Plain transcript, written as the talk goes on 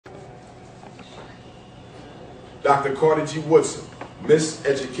Dr. Carter G. Woodson,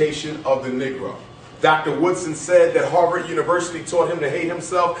 Miseducation of the Negro. Dr. Woodson said that Harvard University taught him to hate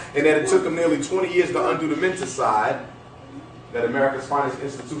himself and that it took him nearly 20 years to undo the menticide that America's finest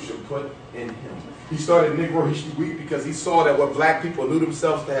institution put in him. He started Negro History Week because he saw that what black people knew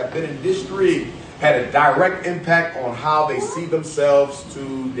themselves to have been in history had a direct impact on how they see themselves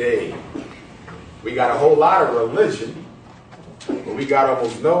today. We got a whole lot of religion, but we got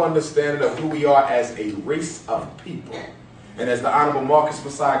almost no understanding of who we are as a race of people. And as the Honorable Marcus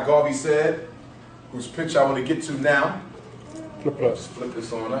Messiah Garvey said, whose picture I want to get to now, just flip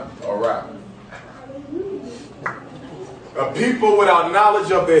this on up. All right. A people without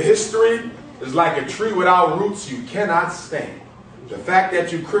knowledge of their history is like a tree without roots you cannot stand. The fact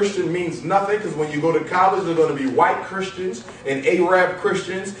that you're Christian means nothing, because when you go to college, they're going to be white Christians and Arab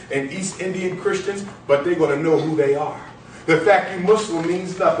Christians and East Indian Christians, but they're going to know who they are. The fact you're Muslim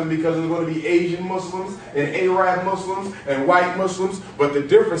means nothing, because there's going to be Asian Muslims and Arab Muslims and white Muslims, but the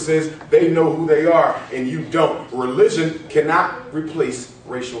difference is they know who they are and you don't. Religion cannot replace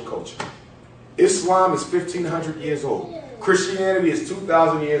racial culture. Islam is 1,500 years old. Christianity is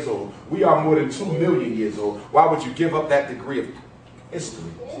 2,000 years old. We are more than 2 million years old. Why would you give up that degree of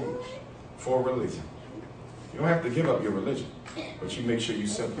history for religion? You don't have to give up your religion, but you make sure you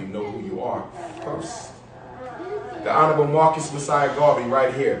simply know who you are first. The Honorable Marcus Messiah Garvey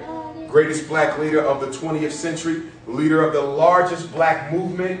right here, greatest black leader of the 20th century, leader of the largest black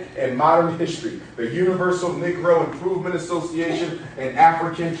movement in modern history, the Universal Negro Improvement Association and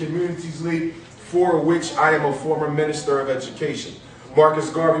African Communities League, for which I am a former Minister of Education. Marcus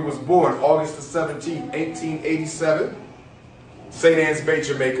Garvey was born August the 17th, 1887, St. Anne's Bay,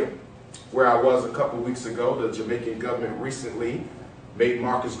 Jamaica, where I was a couple weeks ago. The Jamaican government recently made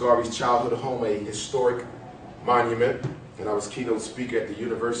Marcus Garvey's childhood home a historic monument, and I was keynote speaker at the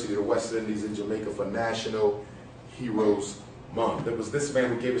University of the West Indies in Jamaica for National Heroes Month. It was this man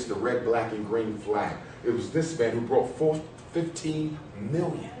who gave us the red, black, and green flag. It was this man who brought 15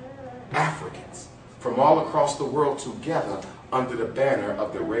 million Africans from all across the world together under the banner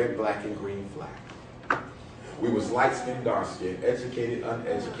of the red, black, and green flag. We was light-skinned, dark-skinned, educated,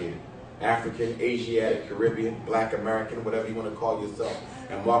 uneducated, African, Asiatic, Caribbean, Black American, whatever you want to call yourself.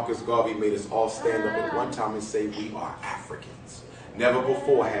 And Marcus Garvey made us all stand up at one time and say, we are Africans. Never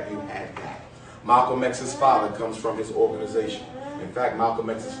before have you had that. Malcolm X's father comes from his organization. In fact, Malcolm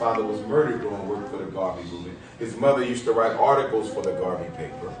X's father was murdered doing work for the Garvey movement. His mother used to write articles for the Garvey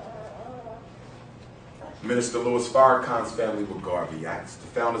paper. Minister Louis Farrakhan's family were Garveyites. The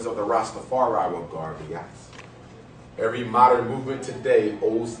founders of the Rastafari were Garveyites. Every modern movement today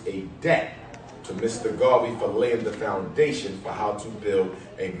owes a debt to Mr. Garvey for laying the foundation for how to build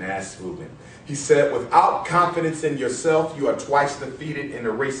a mass movement. He said, without confidence in yourself, you are twice defeated in the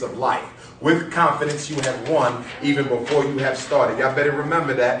race of life. With confidence, you have won even before you have started. Y'all better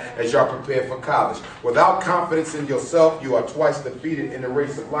remember that as y'all prepare for college. Without confidence in yourself, you are twice defeated in the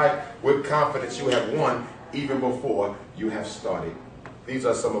race of life. With confidence, you have won even before you have started. These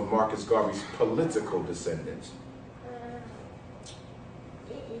are some of Marcus Garvey's political descendants.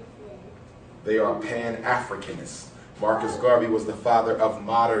 They are Pan-Africanists. Marcus Garvey was the father of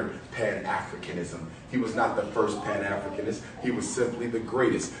modern Pan-Africanism. He was not the first Pan-Africanist. He was simply the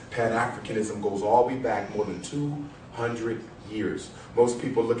greatest. Pan-Africanism goes all the way back more than 200 years. Most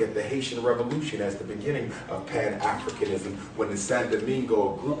people look at the Haitian Revolution as the beginning of Pan-Africanism, when in Saint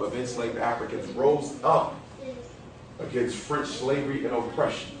Domingo, a group of enslaved Africans rose up against French slavery and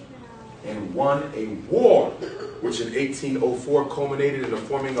oppression and won a war, which in 1804 culminated in the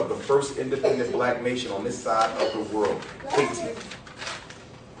forming of the first independent black nation on this side of the world, Haiti.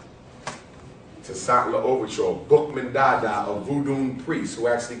 To Saint L'Ouverture, Bookman Dada, a voodoo priest who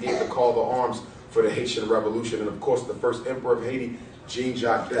actually gave the call to arms for the Haitian Revolution, and of course the first emperor of Haiti,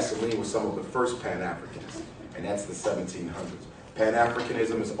 Jean-Jacques Dessalines, was some of the first Pan-Africanists, and that's the 1700s.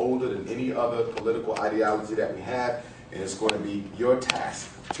 Pan-Africanism is older than any other political ideology that we have, and it's going to be your task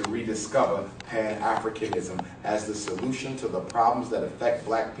to rediscover Pan-Africanism as the solution to the problems that affect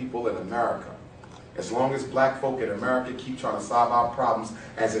black people in America. As long as black folk in America keep trying to solve our problems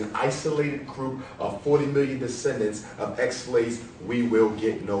as an isolated group of 40 million descendants of ex-slaves, we will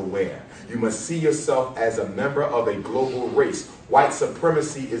get nowhere. You must see yourself as a member of a global race. White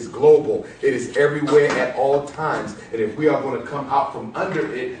supremacy is global. It is everywhere at all times. And if we are going to come out from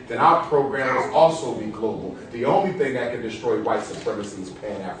under it, then our program must also be global. The only thing that can destroy white supremacy is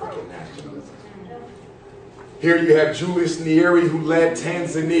Pan-African nationalism. Here you have Julius Nyerere, who led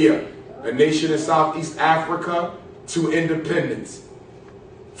Tanzania, a nation in Southeast Africa, to independence.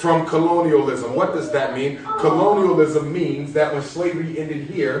 from colonialism. What does that mean? Colonialism means that when slavery ended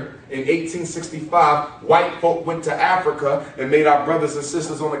here in 1865, white folk went to Africa and made our brothers and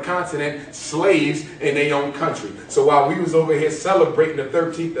sisters on the continent slaves in their own country. So while we was over here celebrating the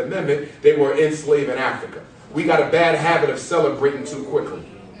 13th Amendment, they were enslaved in Africa. We got a bad habit of celebrating too quickly.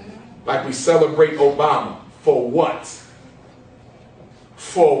 Like we celebrate Obama. For what?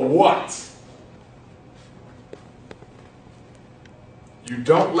 For what? You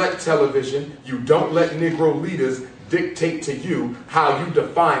don't let television, you don't let Negro leaders dictate to you how you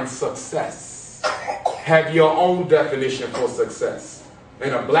define success. Have your own definition for success.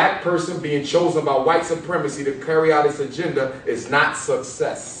 And a black person being chosen by white supremacy to carry out its agenda is not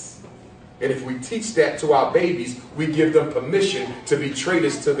success. And if we teach that to our babies, we give them permission to be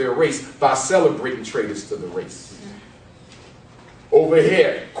traitors to their race by celebrating traitors to the race. Over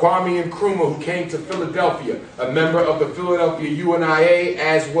here, Kwame Nkrumah, who came to Philadelphia, a member of the Philadelphia UNIA,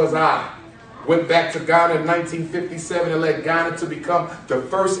 as was I, went back to Ghana in 1957 and led Ghana to become the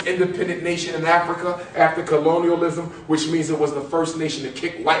first independent nation in Africa after colonialism, which means it was the first nation to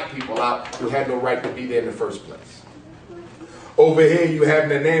kick white people out who had no right to be there in the first place. Over here, you have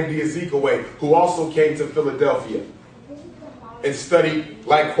Nnamdi Azikiwe, who also came to Philadelphia and studied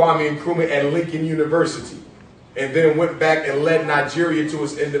like Kwame Nkrumah at Lincoln University, and then went back and led Nigeria to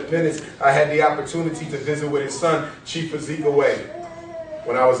its independence. I had the opportunity to visit with his son, Chief Azikiwe.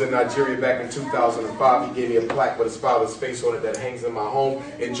 When I was in Nigeria back in 2005, he gave me a plaque with his father's face on it that hangs in my home.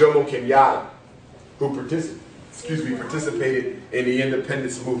 And Jomo Kenyatta, who participated in the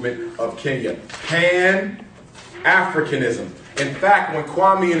independence movement of Kenya. Pan-Africanism. In fact, when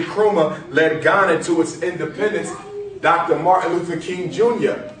Kwame Nkrumah led Ghana to its independence, Dr. Martin Luther King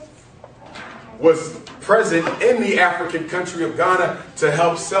Jr. was present in the African country of Ghana to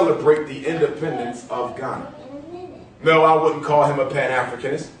help celebrate the independence of Ghana. No, I wouldn't call him a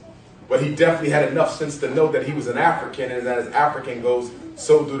Pan-Africanist, but he definitely had enough sense to know that he was an African, and as African goes,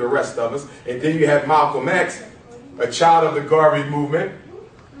 so do the rest of us. And then you have Malcolm X, a child of the Garvey movement,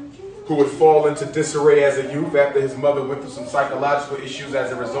 who would fall into disarray as a youth after his mother went through some psychological issues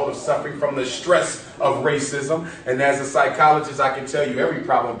as a result of suffering from the stress of racism. And as a psychologist, I can tell you every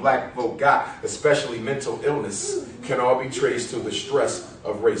problem black folk got, especially mental illness, can all be traced to the stress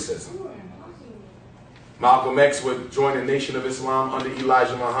of racism. Malcolm X would join the Nation of Islam under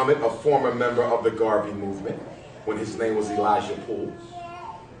Elijah Muhammad, a former member of the Garvey movement, when his name was Elijah Poole.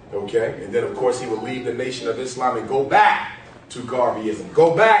 Okay, and then of course he would leave the Nation of Islam and go back to Garveyism,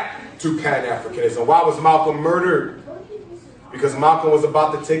 go back to Pan-Africanism. Why was Malcolm murdered? Because Malcolm was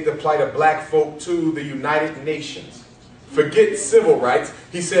about to take the plight of black folk to the United Nations. Forget civil rights.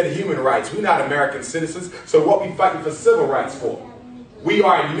 He said human rights. We're not American citizens, so what we fighting for civil rights for? We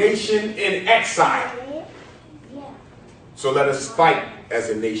are a nation in exile. So let us fight as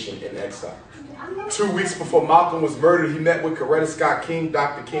a nation in exile. 2 weeks before Malcolm was murdered, he met with Coretta Scott King,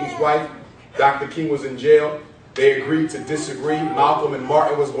 Dr. King's wife. Dr. King was in jail. They agreed to disagree. Malcolm and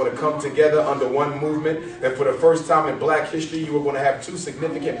Martin was going to come together under one movement. And for the first time in black history, you were going to have two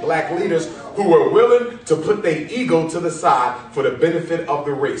significant black leaders who were willing to put their ego to the side for the benefit of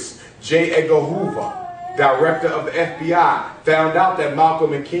the race. J. Edgar Hoover, director of the FBI, found out that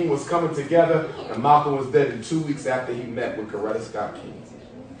Malcolm and King was coming together, and Malcolm was dead in 2 weeks after he met with Coretta Scott King.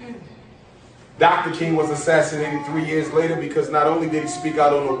 Dr. King was assassinated 3 years later because not only did he speak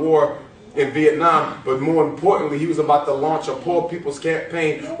out on the war in Vietnam, but more importantly, he was about to launch a poor people's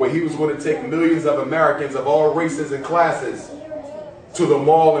campaign where he was going to take millions of Americans of all races and classes to the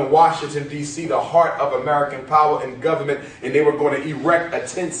mall in Washington, D.C., the heart of American power and government, and they were going to erect a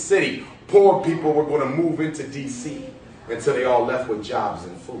tent city. Poor people were going to move into D.C. until they all left with jobs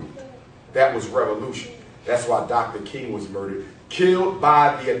and food. That was revolution. That's why Dr. King was murdered. Killed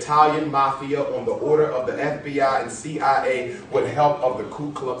by the Italian mafia on the order of the FBI and CIA with help of the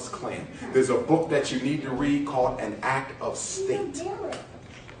Ku Klux Klan. There's a book that you need to read called An Act of State.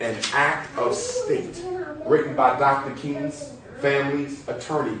 An Act of State, written by Dr. King's family's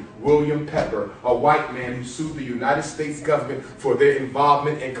attorney, William Pepper, a white man who sued the United States government for their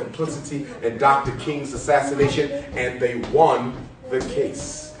involvement and complicity in Dr. King's assassination, and they won the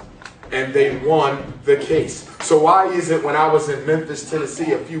case. And they won the case. So why is it when I was in Memphis,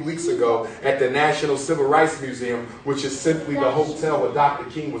 Tennessee a few weeks ago at the National Civil Rights Museum, which is simply the hotel where Dr.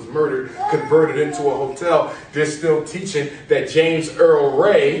 King was murdered, converted into a hotel, they're still teaching that James Earl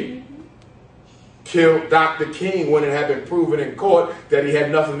Ray killed Dr. King when it had been proven in court that he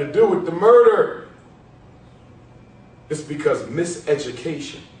had nothing to do with the murder. It's because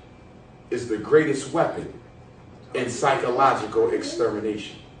miseducation is the greatest weapon in psychological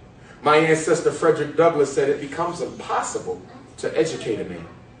extermination. My ancestor Frederick Douglass said it becomes impossible to educate a man.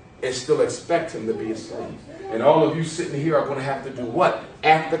 and still expect him to be a slave. And all of you sitting here are going to have to do what?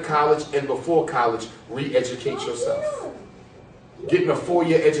 After college and before college, re-educate yourself. Getting a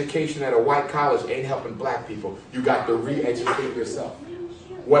 4-year education at a white college ain't helping black people. You got to re-educate yourself.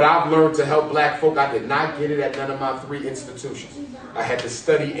 What I've learned to help black folk, I did not get it at none of my 3 institutions. I had to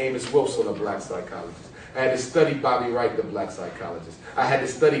study Amos Wilson, a black psychologist. I had to study Bobby Wright, the black psychologist. I had to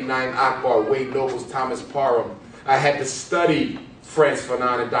study Naim Akbar, Wade Nobles, Thomas Parham. I had to study Frantz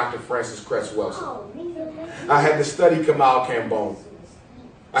Fanon and Dr. Francis Cress Welsing. I had to study Kamal Cambone.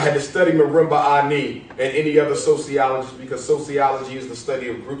 I had to study Marimba Ani and any other sociologists, because sociology is the study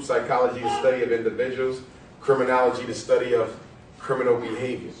of group psychology, the study of individuals, criminology, the study of criminal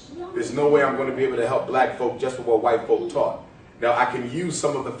behavior. There's no way I'm going to be able to help black folk just with what white folk taught. Now, I can use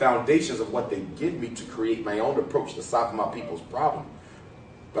some of the foundations of what they give me to create my own approach to solve my people's problem.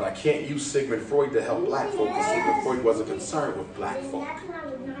 But I can't use Sigmund Freud to help black folk, because Sigmund Freud wasn't concerned with black folk.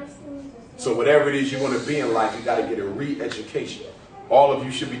 So whatever it is you want to be in life, you got to get a re-education. All of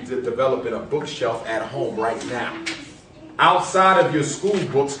you should be developing a bookshelf at home right now. Outside of your school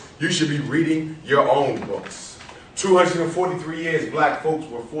books, you should be reading your own books. 243 years black folks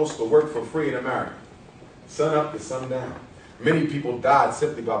were forced to work for free in America. Sun up to sundown. Many people died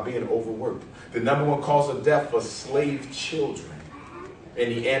simply by being overworked. The #1 cause of death for slave children in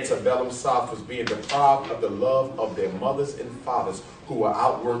the antebellum South was being deprived of the love of their mothers and fathers who were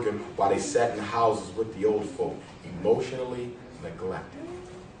out working while they sat in houses with the old folk, emotionally neglected.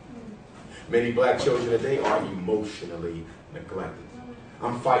 Many black children today are emotionally neglected.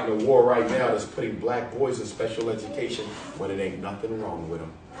 I'm fighting a war right now that's putting black boys in special education when it ain't nothing wrong with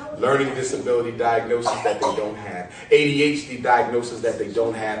them. Learning disability diagnosis that they don't have. ADHD diagnosis that they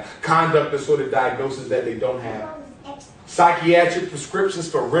don't have. Conduct disorder diagnosis that they don't have. Psychiatric prescriptions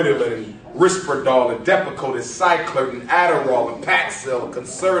for Ritalin, Risperdal, and Depakote, and Cyclert, and Adderall, and Paxil, and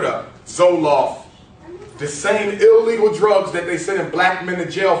Concerta, Zoloft. The same illegal drugs that they send black men to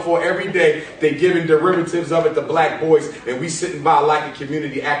jail for every day, they giving derivatives of it to black boys, and we sitting by like a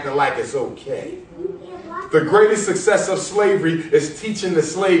community acting like it's okay. The greatest success of slavery is teaching the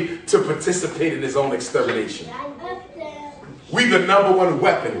slave to participate in his own extermination. We the #1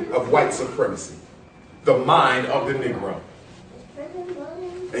 weapon of white supremacy, the mind of the Negro.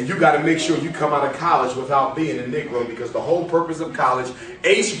 And you got to make sure you come out of college without being a Negro, because the whole purpose of college,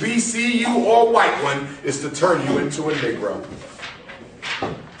 HBCU or white one, is to turn you into a Negro.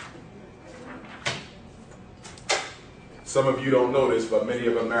 Some of you don't know this, but many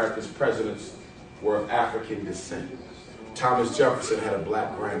of America's presidents were of African descent. Thomas Jefferson had a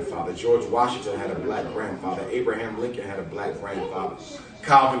black grandfather. George Washington had a black grandfather. Abraham Lincoln had a black grandfather.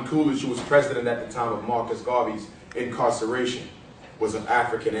 Calvin Coolidge, who was president at the time of Marcus Garvey's incarceration, was of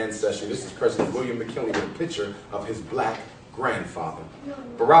African ancestry. This is President William McKinley with a picture of his black grandfather.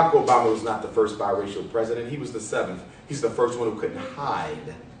 Barack Obama was not the first biracial president. He was the 7th. He's the first one who couldn't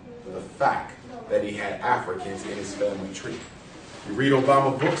hide the fact that he had Africans in his family tree. You read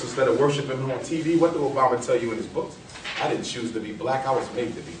Obama books instead of worshiping him on TV. What did Obama tell you in his books? I didn't choose to be black. I was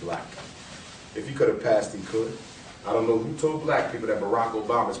made to be black. If he could have passed, he could. I don't know who told black people that Barack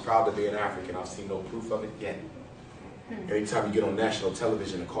Obama is proud to be an African. I've seen no proof of it yet. Anytime you get on national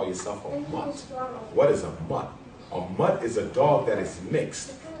television and call yourself a mutt. What is a mutt? A mutt is a dog that is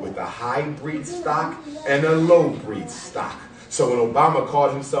mixed with a high-breed stock and a low-breed stock. So when Obama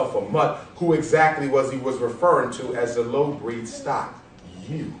called himself a mutt, who exactly was he referring to as a low-breed stock?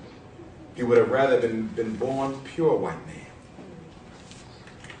 You. He would have rather been born pure white man.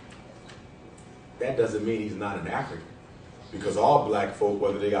 That doesn't mean he's not an African. Because all black folk,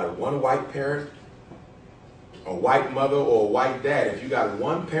 whether they got one white parent, a white mother, or a white dad, if you got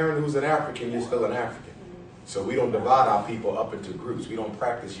one parent who's an African, you're still an African. So we don't divide our people up into groups. We don't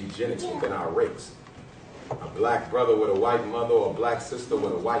practice eugenics within our race. A black brother with a white mother or a black sister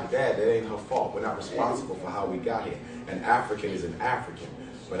with a white dad, that ain't her fault. We're not responsible for how we got here. An African is an African.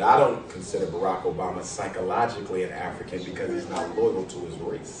 But I don't consider Barack Obama psychologically an African because he's not loyal to his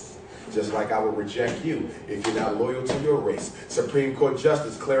race. Just like I would reject you if you're not loyal to your race. Supreme Court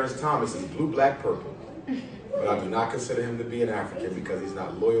Justice Clarence Thomas is blue, black, purple. But I do not consider him to be an African because he's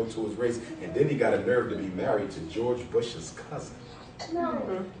not loyal to his race. And then he got a nerve to be married to George Bush's cousin.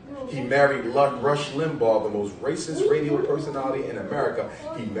 He married Rush Limbaugh, the most racist radio personality in America.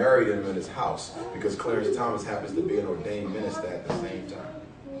 He married him in his house because Clarence Thomas happens to be an ordained minister at the same time.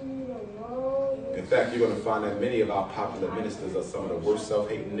 In fact, you're going to find that many of our popular ministers are some of the worst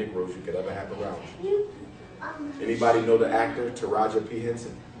self-hating Negroes you could ever have around you. Anybody know the actor Taraji P.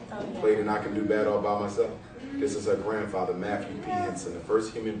 Henson? Played in I Can Do Bad All By Myself. This is her grandfather, Matthew P. Henson, the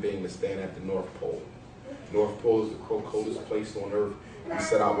first human being to stand at the North Pole. North Pole is the coldest place on earth. We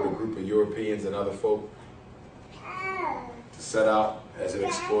set out with a group of Europeans and other folk to set out as an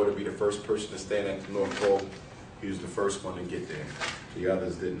explorer to be the first person to stand at the North Pole. He was the first one to get there. The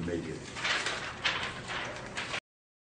others didn't make it.